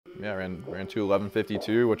yeah, ran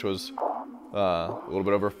 2:11:52, which was a little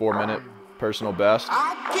bit over a 4-minute personal best.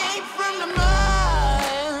 I came from the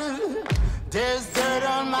mud, there's dirt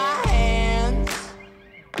on my hands,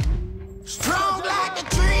 strong like a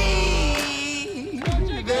tree,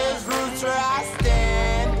 there's roots where I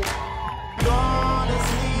stand, gone a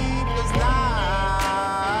sleepless night.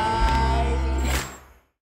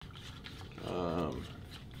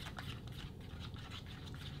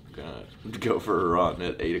 Gonna go for a run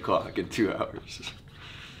at 8 o'clock in 2 hours.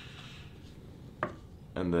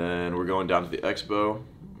 And then we're going down to the expo.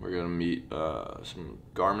 We're gonna meet some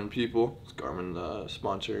Garmin people. It's Garmin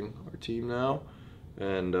sponsoring our team now.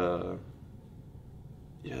 And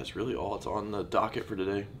yeah, that's really all that's on the docket for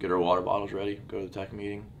today. Get our water bottles ready, go to the tech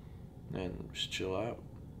meeting, and just chill out.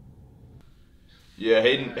 Yeah,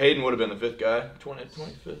 Hayden would have been the 5th guy,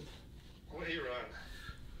 25th. What did he run?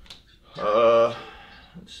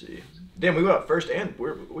 Let's see. Damn, we got first and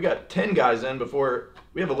we got 10 guys in before.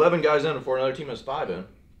 We have 11 guys in before another team has 5 in.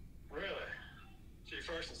 Really? So you're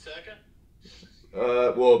first and second?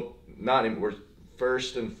 Well, not anymore. We're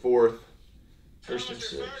first and 4th. First and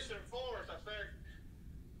 6th. First and 4th, I think.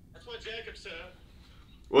 That's what Jacob said.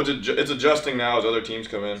 Well, it's adjusting now as other teams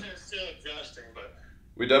come in. It's still adjusting, but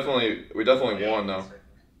We definitely won though.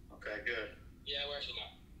 Okay, good. Yeah, we're actually not.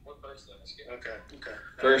 We're first though. That's good. Okay.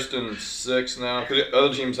 First and 6th now. Cause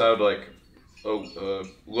other teams had like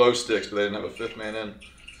low sticks, but they didn't have a 5th man in.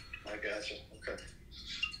 I gotcha. Okay.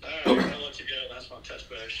 All right, I'll let you go. That's my touch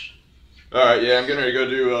base. All right, yeah, I'm getting ready to go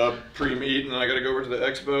do pre-meet, and then I got to go over to the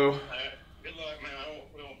expo. All right. Good luck, man.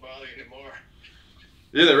 We won't bother you anymore.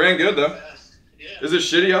 Yeah, they ran good though. Yeah. Is it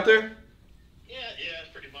shitty out there? Yeah,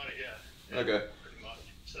 it's pretty muddy, yeah. Okay. Pretty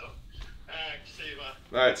muddy. So, all right, see you, bye.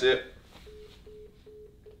 All right, see it.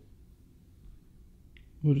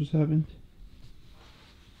 What just happened?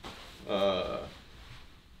 Our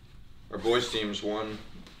boys teams won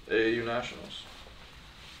AAU Nationals.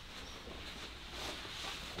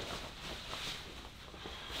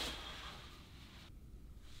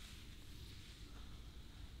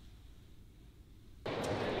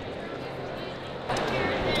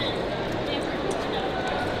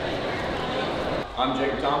 I'm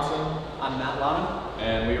Jacob Thomson. I'm Matt Lana.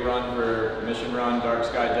 And we run for Mission Run Dark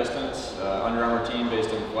Sky Distance, Under Armour team based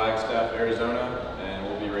in Flagstaff, Arizona, and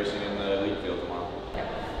we'll be racing in the elite field tomorrow.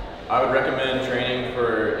 I would recommend training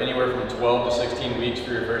for anywhere from 12 to 16 weeks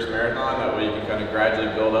for your first marathon. That way you can kind of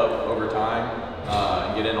gradually build up over time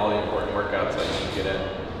and get in all the important workouts that you need to get in.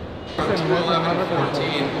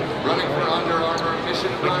 2:11:14, running for Under Armour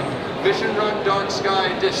Mission Run Dark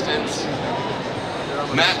Sky Distance.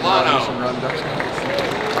 Matt Lano.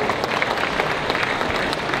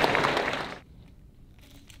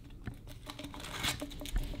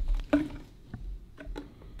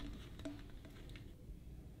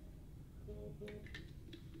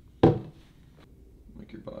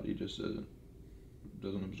 Like your body just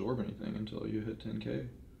doesn't absorb anything until you hit 10K.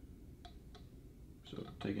 So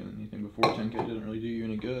taking anything before 10K doesn't really do you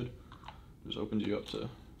any good. It just opens you up to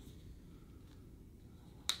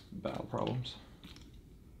bowel problems.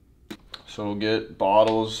 So we'll get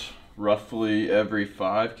bottles roughly every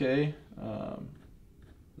 5K.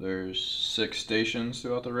 There's 6 stations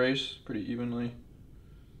throughout the race, pretty evenly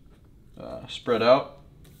spread out.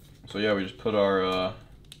 So yeah, we just put our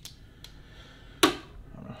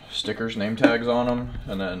stickers, name tags on them,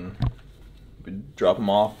 and then we drop them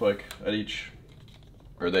off like at each,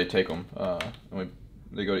 or they take them, and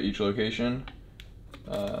they go to each location,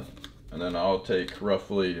 and then I'll take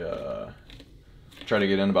roughly try to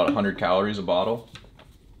get in about 100 calories a bottle.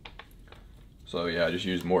 So yeah, I just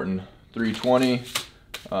use Morton 320.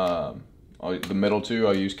 The middle 2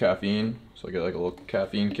 I use caffeine, so I get like a little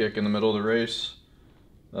caffeine kick in the middle of the race.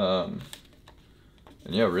 And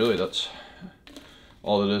yeah, really that's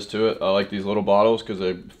all it is to it. I like these little bottles because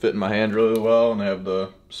they fit in my hand really well, and they have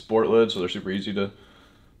the sport lid, so they're super easy to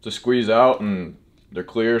squeeze out, and they're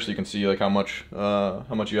clear, so you can see like how much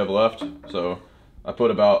you have left. So I put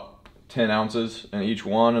about 10 ounces in each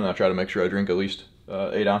one, and I try to make sure I drink at least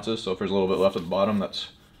 8 ounces. So if there's a little bit left at the bottom, that's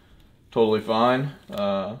totally fine.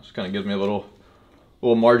 Just kind of gives me a little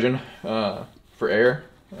margin for air,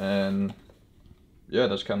 and yeah,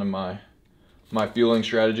 that's kind of my fueling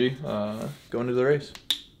strategy going into the race.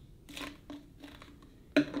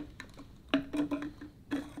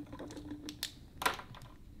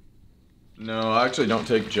 No, I actually don't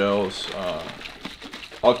take gels.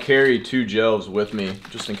 I'll carry 2 gels with me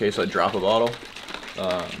just in case I drop a bottle,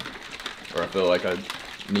 or I feel like I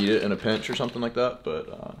need it in a pinch or something like that.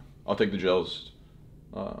 But I'll take the gels.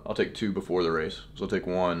 I'll take 2 before the race. So I'll take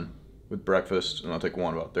 1 with breakfast, and I'll take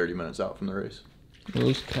 1 about 30 minutes out from the race.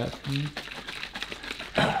 Those caffeine.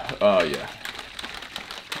 Yeah.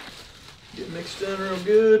 Get mixed in real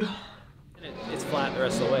good. It's flat the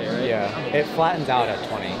rest of the way, right? Yeah, it flattens out at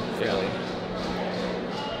 20, really.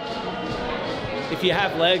 If you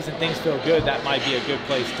have legs and things feel good, that might be a good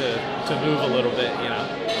place to move a little bit, you know.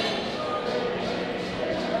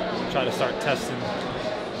 Try to start testing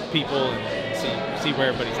people and see where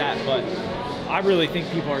everybody's at. But I really think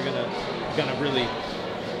people are gonna really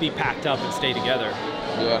be packed up and stay together.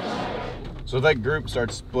 Yeah. So if that group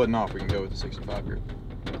starts splitting off, we can go with the 65 group.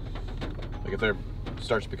 Like if there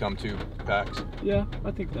starts to become 2 packs. Yeah,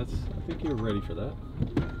 I think you're ready for that.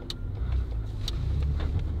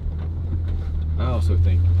 I also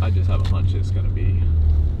think, I just have a hunch it's gonna be,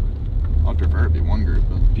 I'd prefer it be 1 group,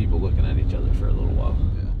 but people looking at each other for a little while.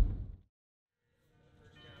 yeah.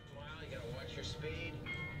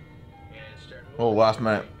 Well, last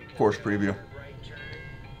minute course preview.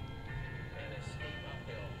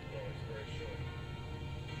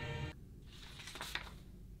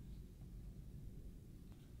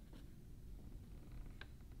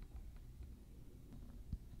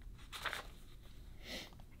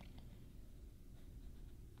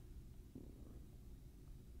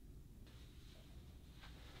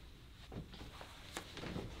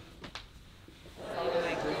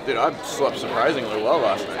 Dude, I slept surprisingly well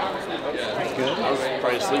last night. Yeah, that's good. I was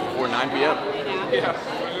probably asleep before 9 p.m. Yeah.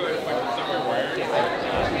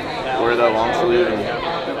 Wear that long sleeve and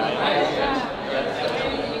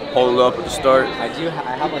hold it up at the start. I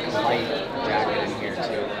have like a light jacket in here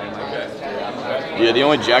too. Yeah, the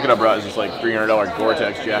only jacket I brought is this like $300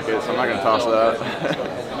 Gore-Tex jacket, so I'm not gonna toss that.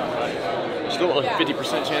 Still like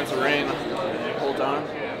 50% chance of rain the whole time.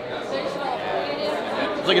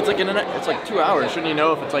 It's like 2 hours. Shouldn't you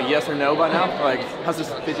know if it's like yes or no by now? Like, how's this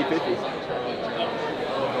 50-50?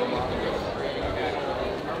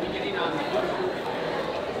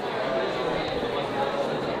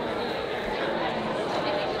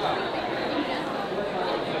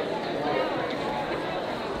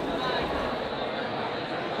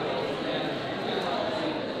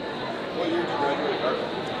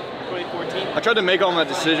 I tried to make all my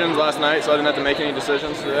decisions last night, so I didn't have to make any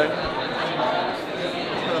decisions today.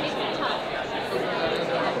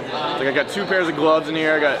 Like I got 2 pairs of gloves in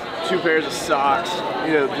here, I got 2 pairs of socks.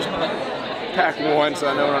 You know, just pack one so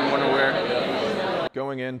I know what I'm going to wear.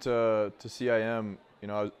 Going into CIM, you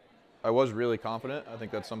know, I was really confident. I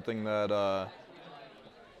think that's something that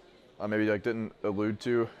I maybe like didn't allude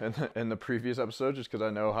to in the previous episode, just because I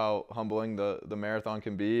know how humbling the marathon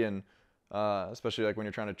can be, and especially like when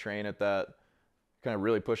you're trying to train at that kind of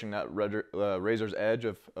really pushing that razor's edge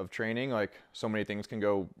of training. Like so many things can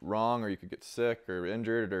go wrong, or you could get sick or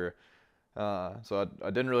injured, or so I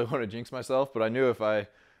didn't really want to jinx myself, but I knew if I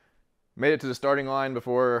made it to the starting line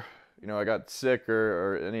before, you know, I got sick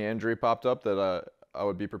or any injury popped up, that I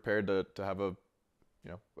would be prepared to have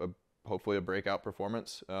hopefully a breakout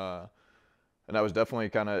performance. And that was definitely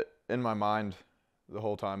kind of in my mind the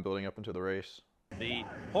whole time building up into the race. The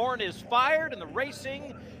horn is fired and the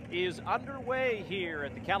racing is underway here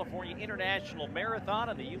at the California International Marathon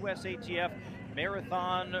and the USATF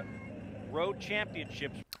Marathon Road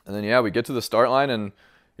Championships. And then, yeah, we get to the start line, and,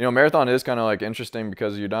 you know, marathon is kind of like interesting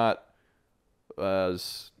because you're not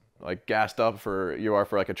as like gassed up for you are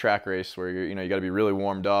for like a track race where you got to be really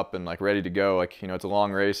warmed up and like ready to go. Like, you know, it's a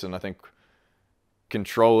long race, and I think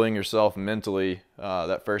controlling yourself mentally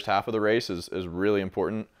that first half of the race is really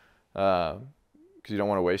important because you don't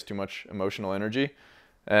want to waste too much emotional energy.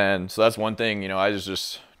 And so that's one thing, you know, I was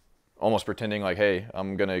just almost pretending like, hey,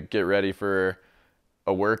 I'm gonna get ready for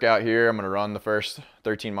a workout here. I'm gonna run the first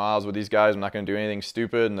 13 miles with these guys. I'm not gonna do anything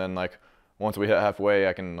stupid. And then like once we hit halfway,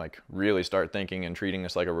 I can like really start thinking and treating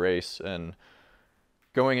this like a race. And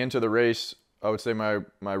going into the race, I would say my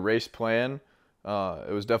race plan,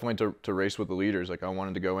 it was definitely to race with the leaders. Like I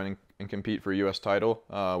wanted to go in and compete for a U.S. title.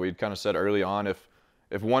 We'd kind of said early on, if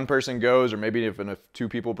one person goes, or maybe if 2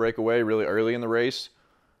 people break away really early in the race,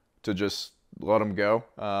 to just let them go,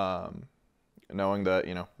 knowing that,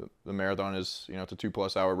 you know, the marathon is, you know, it's a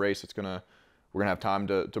 2+ hour race. We're gonna have time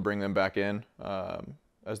to bring them back in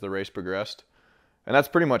as the race progressed, and that's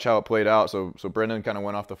pretty much how it played out. So Brendan kind of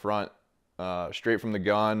went off the front, straight from the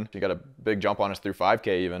gun. He got a big jump on us through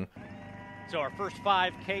 5K even. So our first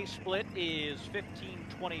 5K split is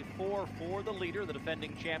 15:24 for the leader, the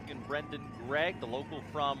defending champion Brendan Gregg, the local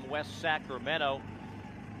from West Sacramento.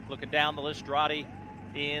 Looking down the list, Roddy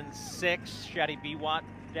in 6th, Shadi Biwat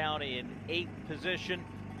down in 8th position,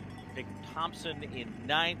 Nick Thomson in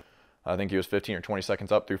 9th. I think he was 15 or 20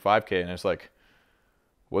 seconds up through 5K, and it's like,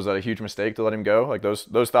 was that a huge mistake to let him go? Like those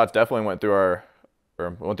thoughts definitely went through our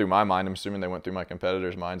or went through my mind. I'm assuming they went through my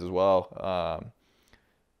competitors' minds as well.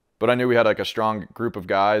 But I knew we had like a strong group of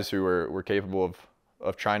guys who were capable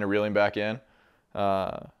of trying to reel him back in.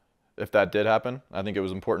 If that did happen, I think it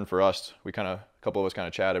was important for us. A couple of us kind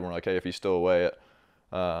of chatted. We're like, hey, if he's still away at,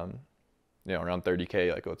 around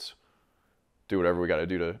 30K, like let's do whatever we got to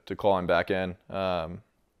do to call him back in.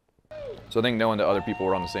 So I think knowing that other people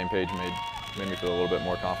were on the same page made me feel a little bit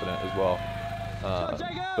more confident as well.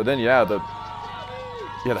 But then, the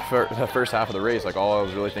first half of the race, like all I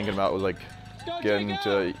was really thinking about was like getting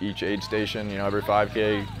to each aid station, every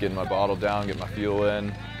 5K, getting my bottle down, getting my fuel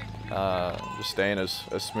in, just staying as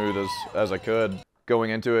smooth as I could. Going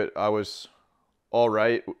into it, I was all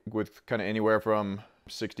right with kind of anywhere from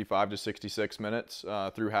 65 to 66 minutes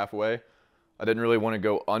through halfway. I didn't really want to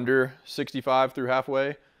go under 65 through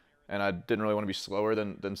halfway, and I didn't really want to be slower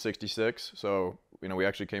than 66. So, we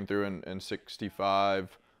actually came through in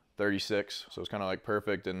 65:36, so it's kind of like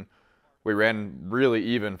perfect. And we ran really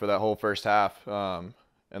even for that whole first half. And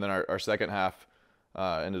then our second half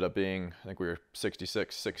ended up being, I think we were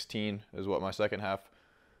 66:16 is what my second half.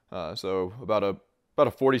 So about a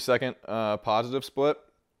 40-second positive split,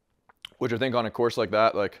 which I think on a course like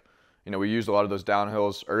that, like, we used a lot of those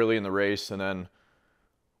downhills early in the race, and then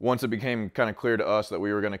once it became kind of clear to us that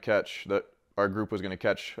we were going to catch, that our group was going to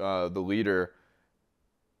catch the leader,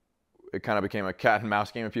 it kind of became a cat and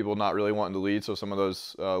mouse game of people not really wanting to lead. So some of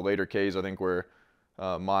those later Ks, I think,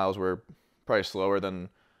 miles were probably slower than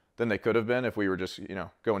they could have been if we were just,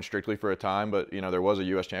 going strictly for a time. But, there was a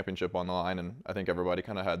US Championship on the line, and I think everybody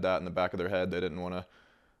kind of had that in the back of their head. They didn't want to,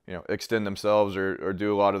 extend themselves or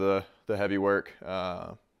do a lot of the heavy work.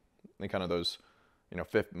 And kind of those,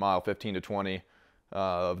 mile 15 to 20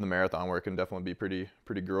 of the marathon work can definitely be pretty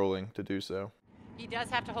grueling to do so. He does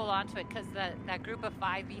have to hold on to it because that group of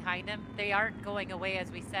 5 behind him, they aren't going away,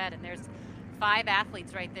 as we said, and there's 5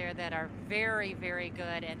 athletes right there that are very, very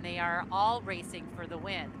good, and they are all racing for the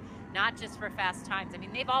win, not just for fast times. I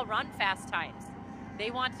mean, they've all run fast times.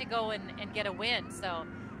 They want to go and get a win. So,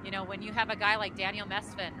 when you have a guy like Daniel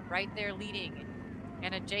Mesfin right there leading,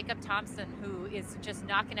 and a Jacob Thomson who is just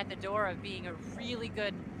knocking at the door of being a really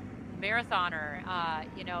good marathoner.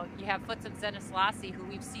 You have Thomson Zeneslasi, who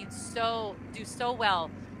we've seen do so well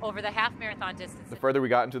over the half marathon distance. The further we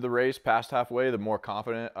got into the race, past halfway, the more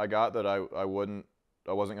confident I got that I wasn't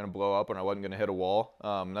going to blow up and I wasn't going to hit a wall.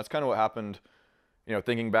 That's kind of what happened.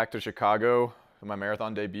 Thinking back to Chicago, my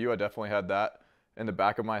marathon debut, I definitely had that in the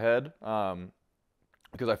back of my head.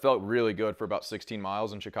 Because I felt really good for about 16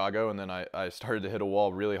 miles in Chicago, and then I started to hit a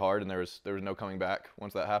wall really hard, and there was no coming back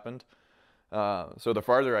once that happened. So the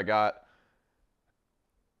farther I got,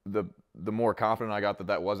 the more confident I got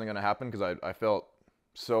that wasn't going to happen, because I felt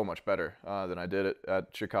so much better than I did at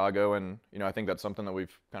Chicago. And I think that's something that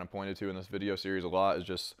we've kind of pointed to in this video series a lot, is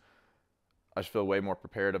just I just feel way more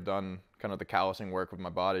prepared. I've done kind of the callousing work with my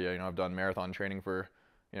body. I've done marathon training for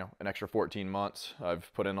an extra 14 months.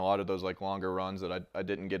 I've put in a lot of those like longer runs that I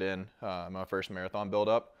didn't get in my first marathon build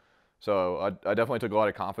up. So I definitely took a lot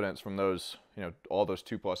of confidence from those, all those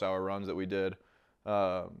 2+ hour runs that we did,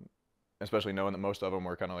 especially knowing that most of them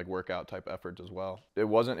were kind of like workout type efforts as well. It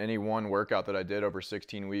wasn't any one workout that I did over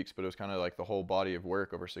 16 weeks, but it was kind of like the whole body of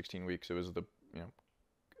work over 16 weeks. It was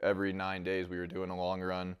every 9 days we were doing a long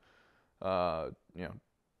run,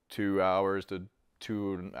 2 hours to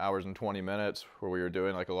 2 hours and 20 minutes, where we were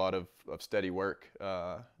doing like a lot of steady work,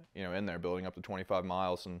 in there, building up to 25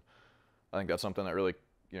 miles. And I think that's something that really,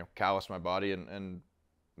 calloused my body and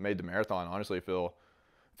made the marathon honestly feel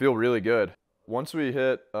really good. Once we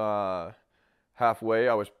hit halfway,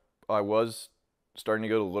 I was starting to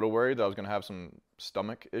get a little worried that I was going to have some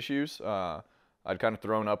stomach issues. I'd kind of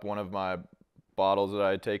thrown up one of my bottles that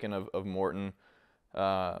I had taken of Morton.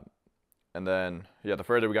 And then, the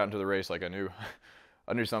further we got into the race, like I knew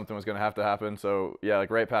something was going to have to happen. So like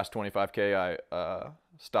right past 25K, I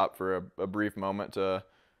stopped for a brief moment to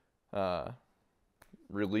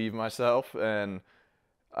relieve myself, and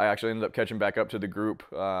I actually ended up catching back up to the group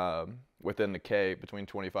within the K, between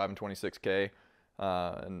 25 and 26K.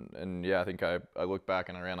 I think I looked back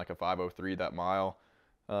and I ran like a 5:03 that mile,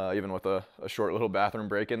 even with a short little bathroom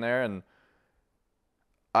break in there. And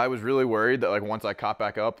I was really worried that like once I caught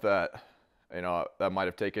back up that that might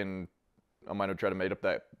have tried to make up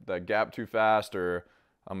that gap too fast, or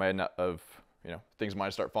I might not have, things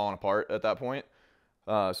might start falling apart at that point.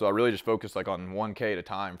 So I really just focused like on 1K at a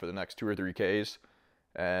time for the next 2 or 3 Ks.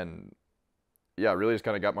 And I really just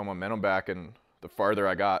kind of got my momentum back. And the farther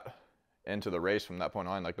I got into the race from that point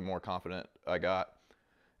on, like the more confident I got.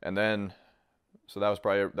 And then, so that was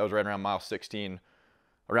right around mile 16.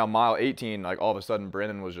 Around mile 18, like all of a sudden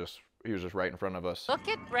Brendan was just he was just right in front of us. Look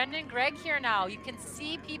at Brendan Gregg here now. You can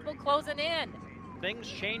see people closing in. Things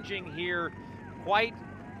changing here quite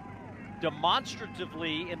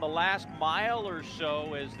demonstratively in the last mile or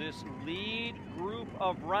so, as this lead group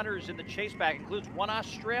of runners in the chase back includes one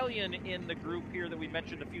Australian in the group here that we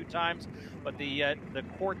mentioned a few times, but the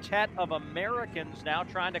quartet of Americans now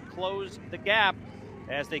trying to close the gap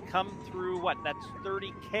as they come through, that's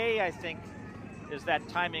 30K, I think, is that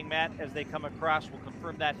timing, Matt, as they come across. We'll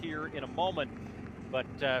confirm that here in a moment, but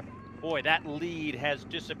boy, that lead has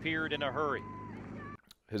disappeared in a hurry.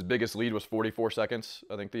 His biggest lead was 44 seconds,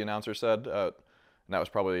 I think the announcer said, and that was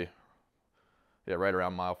probably, right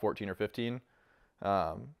around mile 14 or 15.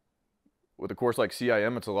 With a course like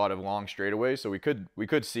CIM, it's a lot of long straightaways, so we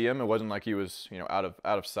could see him. It wasn't like he was out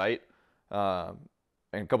of sight. And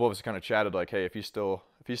a couple of us kind of chatted like, hey, if he's still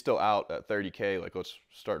out at 30K, like let's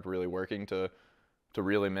start really working to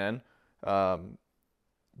reel him in.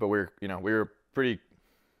 But we were pretty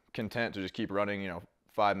content to just keep running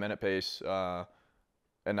 5-minute pace.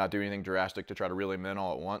 And not do anything drastic to try to reel him in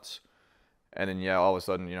all at once. And then, all of a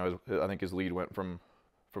sudden, I think his lead went from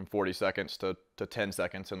 40 seconds to 10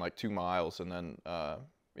 seconds in like 2 miles. And then,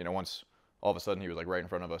 once all of a sudden he was like right in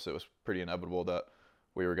front of us, it was pretty inevitable that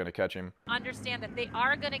we were going to catch him. Understand that they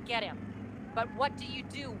are going to get him, but what do you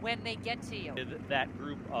do when they get to you? That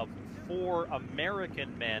group of 4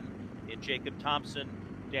 American men in Jacob Thomson,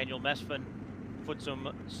 Daniel Mesfin, Thomson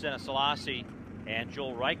Senesalasi, and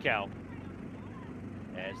Joel Reichow,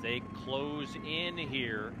 as they close in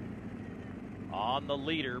here on the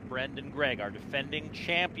leader, Brendan Gregg, our defending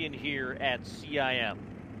champion here at CIM.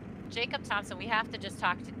 Jacob Thomson, we have to just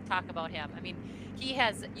talk about him. I mean, he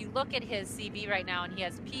has, you look at his CV right now, and he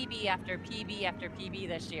has PB after PB after PB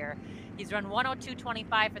this year. He's run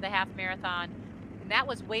 102.25 for the half marathon, and that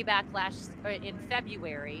was way back in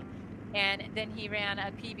February. And then he ran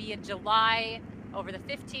a PB in July over the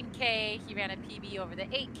 15K. He ran a PB over the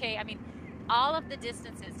 8K. I mean, all of the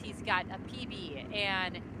distances he's got a PB,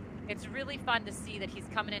 and it's really fun to see that he's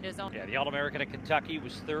coming into his own. Yeah, the All-American of Kentucky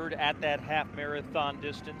was 3rd at that half marathon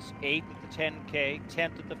distance, 8th at the 10K,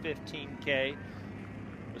 10th at the 15K,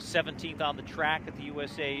 was 17th on the track at the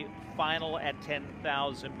USA final at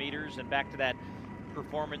 10,000 meters, and back to that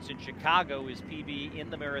performance in Chicago. His PB in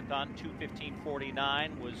the marathon,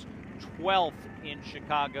 2:15:49, was 12th in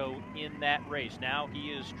Chicago in that race. Now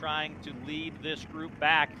he is trying to lead this group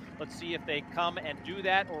back. Let's see if they come and do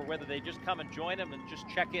that, or whether they just come and join him and just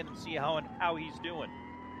check in and see how he's doing.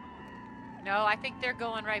 No, I think they're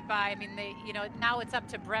going right by. I mean, now it's up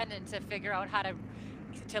to Brendan to figure out how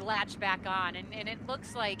to latch back on, and it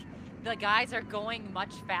looks like the guys are going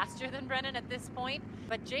much faster than Brendan at this point.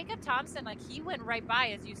 But Jacob Thomson, like, he went right by,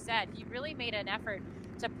 as you said. He really made an effort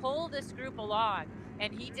to pull this group along,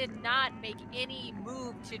 and he did not make any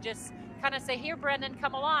move to just kind of say, here, Brendan,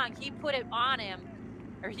 come along. He put it on him,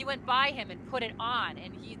 or he went by him and put it on,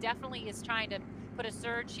 and he definitely is trying to put a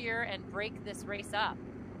surge here and break this race up.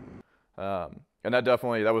 And that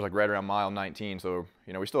was like right around mile 19, so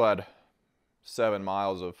we still had 7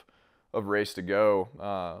 miles of race to go.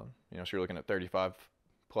 So you're looking at 35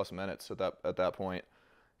 plus minutes at that point.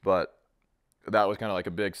 But that was kind of like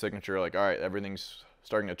a big signature, like, all right, everything's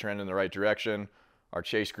starting to trend in the right direction. Our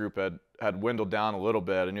chase group had dwindled down a little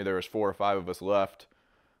bit. I knew there was 4 or 5 of us left.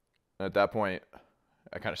 And at that point,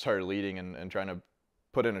 I kind of started leading and trying to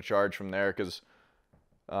put in a charge from there, because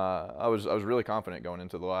I was really confident going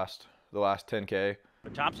into the last 10K.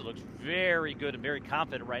 But Thomson looks very good and very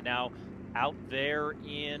confident right now out there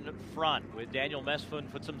in front, with Daniel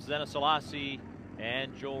Mesfin, Thomson Senesalasi,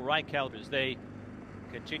 and Joel Reichow as they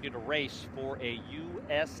continue to race for a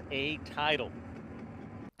USA title.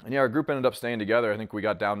 And our group ended up staying together. I think we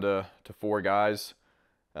got down to 4 guys.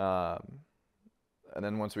 And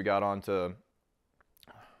then once we got on to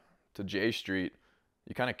J Street,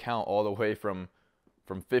 you kind of count all the way from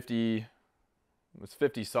 50, it's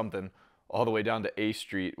 50 something, all the way down to A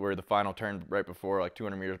Street, where the final turn right before, like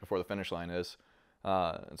 200 meters before the finish line is.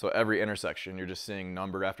 And so every intersection, you're just seeing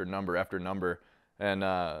number after number after number. And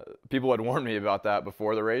people had warned me about that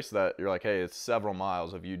before the race, that you're like, hey, it's several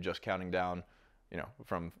miles of you just counting down,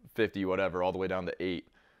 from 50 whatever all the way down to 8.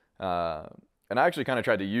 And I actually kind of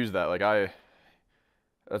tried to use that. Like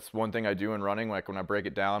that's one thing I do in running. Like when I break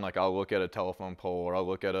it down, like I'll look at a telephone pole, or I'll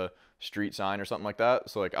look at a street sign or something like that.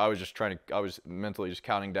 So like I was mentally just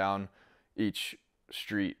counting down each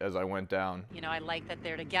street as I went down. I like that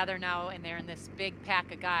they're together now, and they're in this big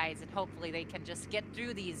pack of guys, and hopefully they can just get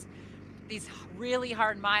through these really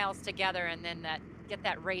hard miles together, and then get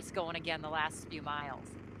that race going again the last few miles.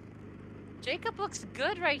 Jacob looks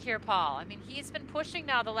good right here, Paul. I mean, he's been pushing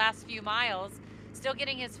now the last few miles. still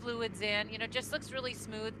getting his fluids in. You know, just looks really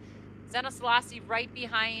smooth. Zeno Selassie right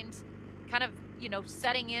behind, kind of, you know,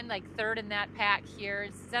 setting in like third in that pack here.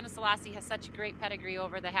 Zeno Selassie has such a great pedigree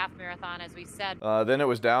over the half marathon, as we said. Then it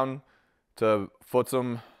was down to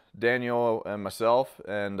Thomson, Daniel, and myself,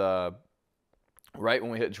 and right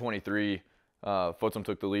when we hit 23, Thomson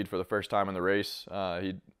took the lead for the first time in the race.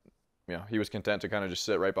 He was content to kind of just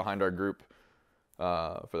sit right behind our group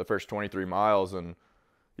for the first 23 miles, and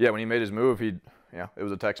yeah, when he made his move, it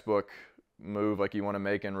was a textbook move like you want to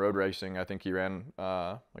make in road racing. I think he ran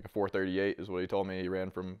like a 4:38 is what he told me. He ran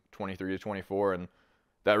from 23 to 24, and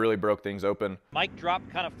that really broke things open. Mike dropped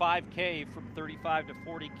kind of 5K from 35 to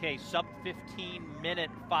 40K, sub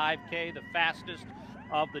 15-minute 5K, the fastest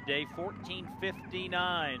of the day,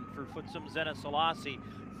 14:59 for Thomson Zeno Selassie,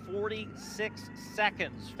 46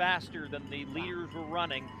 seconds faster than the leaders were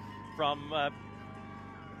running from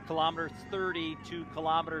kilometer 30 to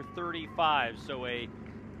kilometer 35. So a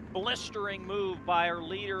blistering move by our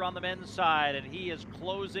leader on the men's side, and he is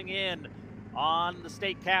closing in on the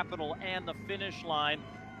state capitol and the finish line.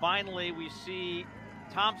 Finally, we see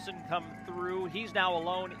Thomson come through. He's now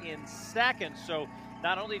alone in second. So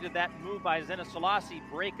not only did that move by Zeno Selassie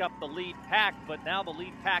break up the lead pack, but now the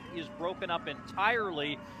lead pack is broken up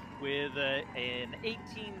entirely with an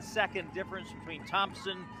 18-second difference between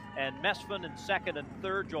Thomson and Mesfin in second and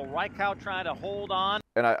third. Joel Reichow trying to hold on.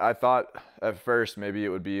 And I thought at first maybe it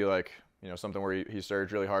would be like, you know, something where he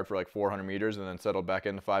surged really hard for like 400 meters and then settled back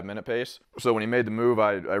into 5-minute pace. So when he made the move,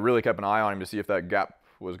 I really kept an eye on him to see if that gap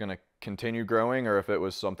was going to continue growing, or if it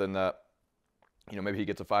was something that, you know, maybe he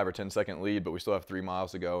gets a 5 or 10 second lead, but we still have 3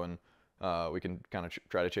 miles to go, and we can kind of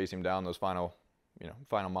try to chase him down those final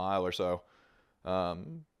mile or so.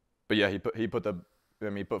 But yeah, he put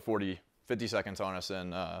 50 seconds on us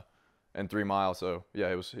in 3 miles. So yeah,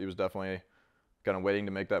 he was definitely kind of waiting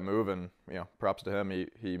to make that move, and you know, props to him.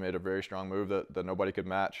 He made a very strong move that nobody could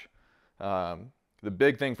match. The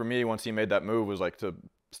big thing for me once he made that move was like to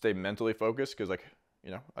stay mentally focused, because like, you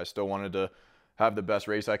know, I still wanted to have the best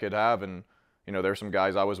race I could have, and you know, there's some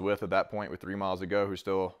guys I was with at that point with 3 miles to go who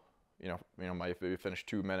still, you know, might finish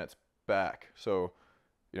 2 minutes back. So,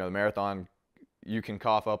 you know, the marathon, you can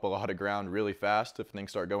cough up a lot of ground really fast if things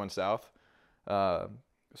start going south. So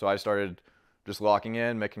I started just locking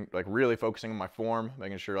in, really focusing on my form,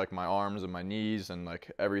 making sure like my arms and my knees and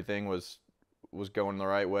like everything was going the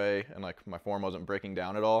right way, and like my form wasn't breaking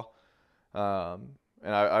down at all.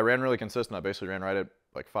 And I ran really consistent. I basically ran right at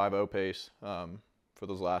like 5:0 pace for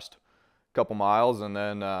those last couple miles, and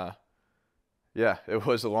then yeah, it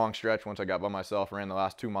was a long stretch once I got by myself. I ran the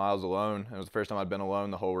last 2 miles alone. It was the first time I'd been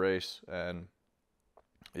alone the whole race, and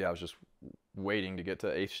yeah, I was just waiting to get to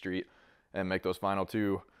 8th Street and make those final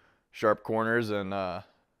 2 sharp corners and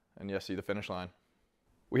yeah, see the finish line.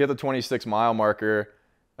 We hit the 26-mile marker,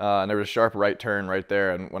 and there was a sharp right turn right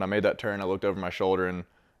there. And when I made that turn, I looked over my shoulder and,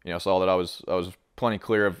 you know, saw that I was plenty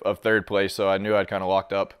clear of 3rd place. So I knew I'd kind of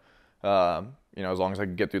locked up. You know, as long as I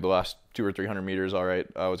could get through the last 200 or 300 meters, all right,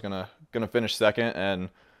 I was gonna finish second. And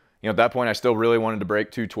you know, at that point, I still really wanted to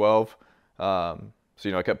break 2:12. So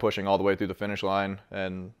you know, I kept pushing all the way through the finish line,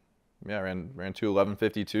 and yeah, ran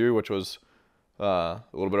 2:11:52, which was a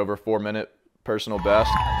little bit over a 4-minute personal best.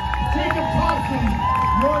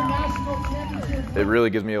 It really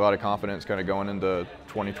gives me a lot of confidence kind of going into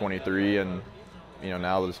 2023, and you know,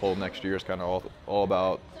 now this whole next year is kind of all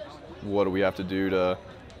about what do we have to do to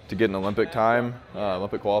get an Olympic time,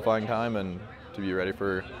 Olympic qualifying time, and to be ready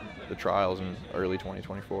for the trials in early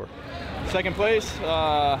 2024. Second place,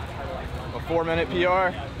 a 4-minute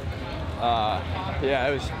PR. Yeah,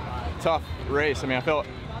 it was a tough race. I mean, I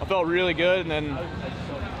felt really good, and then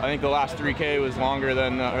I think the last 3K was longer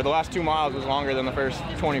than, or the last 2 miles was longer than the first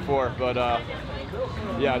 24. But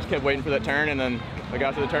yeah, I just kept waiting for that turn, and then I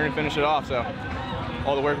got to the turn and finished it off. So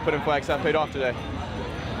all the work I put in Flagstaff paid off today.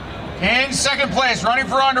 In second place, running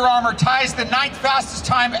for Under Armour, ties the 9th fastest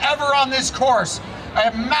time ever on this course.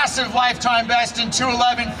 A massive lifetime best in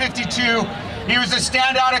 2:11:52. He was a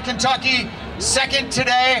standout at Kentucky. Second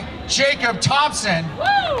today, Jacob Thomson.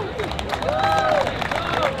 Woo!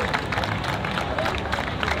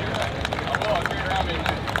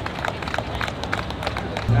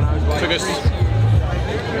 Took us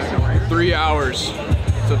 3 hours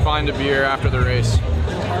to find a beer after the race,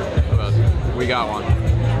 but we got one.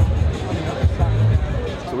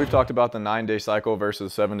 So we've talked about the 9-day cycle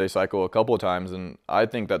versus 7-day cycle a couple of times, and I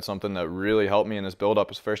think that's something that really helped me in this build-up.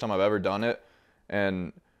 It's the first time I've ever done it,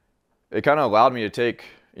 and it kind of allowed me to take,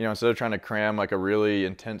 you know, instead of trying to cram like a really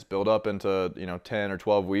intense build-up into, you know, 10 or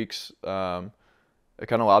 12 weeks, it kind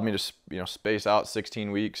of allowed me to, you know, space out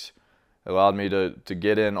 16 weeks It allowed me to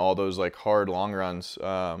get in all those like hard long runs.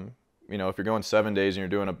 You know, if you're going 7 days and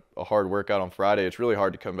you're doing a hard workout on Friday, it's really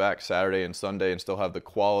hard to come back Saturday and Sunday and still have the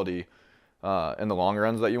quality in the long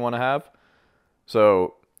runs that you want to have.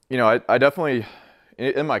 So, you know, I definitely,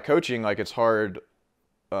 in my coaching, like it's hard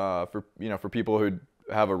for people who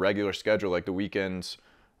have a regular schedule, like the weekends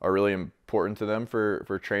are really important to them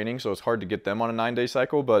for training. So it's hard to get them on a 9-day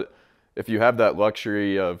cycle. But if you have that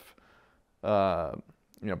luxury of,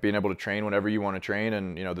 you know, being able to train whenever you want to train,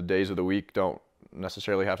 and, you know, the days of the week don't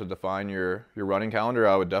necessarily have to define your running calendar,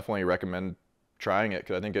 I would definitely recommend trying it,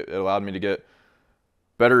 because I think it allowed me to get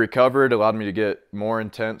better recovered, allowed me to get more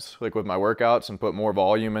intense like with my workouts and put more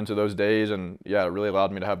volume into those days. And yeah, it really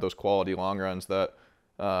allowed me to have those quality long runs that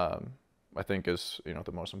I think is, you know,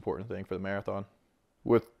 the most important thing for the marathon.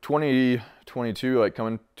 With 2022 like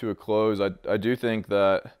coming to a close, I do think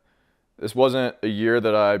that this wasn't a year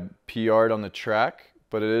that I PR'd on the track,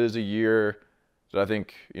 but it is a year that I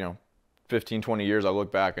think, you know, 15, 20 years I look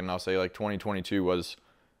back and I'll say like 2022 was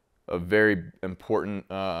a very important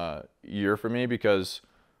year for me, because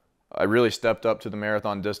I really stepped up to the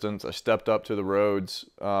marathon distance. I stepped up to the roads.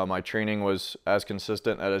 My training was as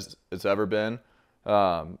consistent as it's ever been. You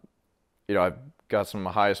know, I've got some of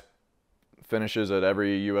my highest finishes at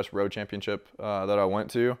every U.S. Road Championship that I went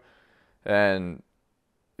to. And,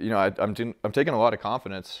 you know, I'm taking a lot of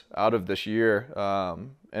confidence out of this year.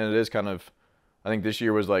 And it is kind of, I think this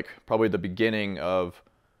year was like probably the beginning of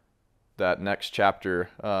that next chapter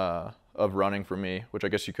of running for me, which I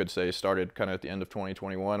guess you could say started kind of at the end of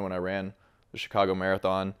 2021 when I ran the Chicago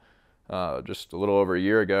Marathon just a little over a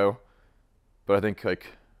year ago. But I think,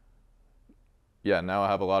 like, yeah, now I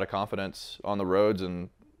have a lot of confidence on the roads, and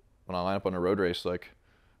when I line up on a road race, like,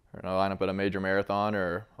 or I line up at a major marathon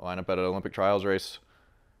or I line up at an Olympic trials race,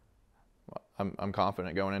 I'm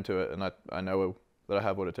confident going into it, and I know that I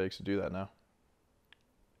have what it takes to do that now.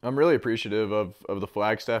 I'm really appreciative of the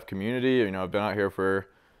Flagstaff community. You know, I've been out here for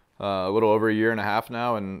a little over a year and a half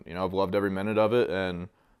now, and, you know, I've loved every minute of it, and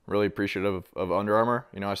really appreciative of Under Armour.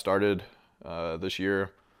 You know, I started this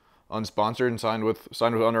year unsponsored and signed with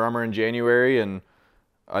Under Armour in January, and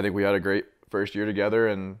I think we had a great first year together.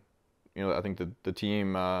 And, you know, I think the team,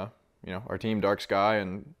 you know, our team Dark Sky,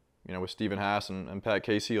 and, you know, with Stephen Haas and Pat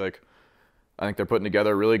Casey, like, I think they're putting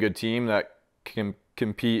together a really good team that can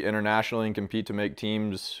compete internationally and compete to make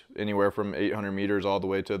teams anywhere from 800 meters all the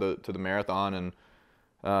way to the marathon. And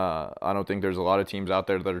I don't think there's a lot of teams out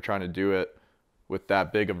there that are trying to do it with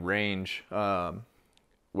that big of range,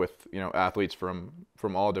 with, you know, athletes from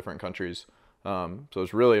all different countries. So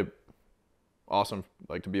it's really awesome,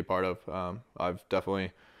 like, to be a part of. I've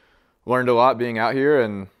definitely learned a lot being out here,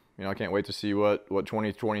 and, you know, I can't wait to see what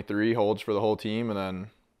 2023 holds for the whole team, and then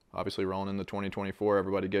obviously rolling into 2024,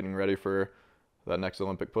 everybody getting ready for that next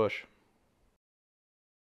Olympic push.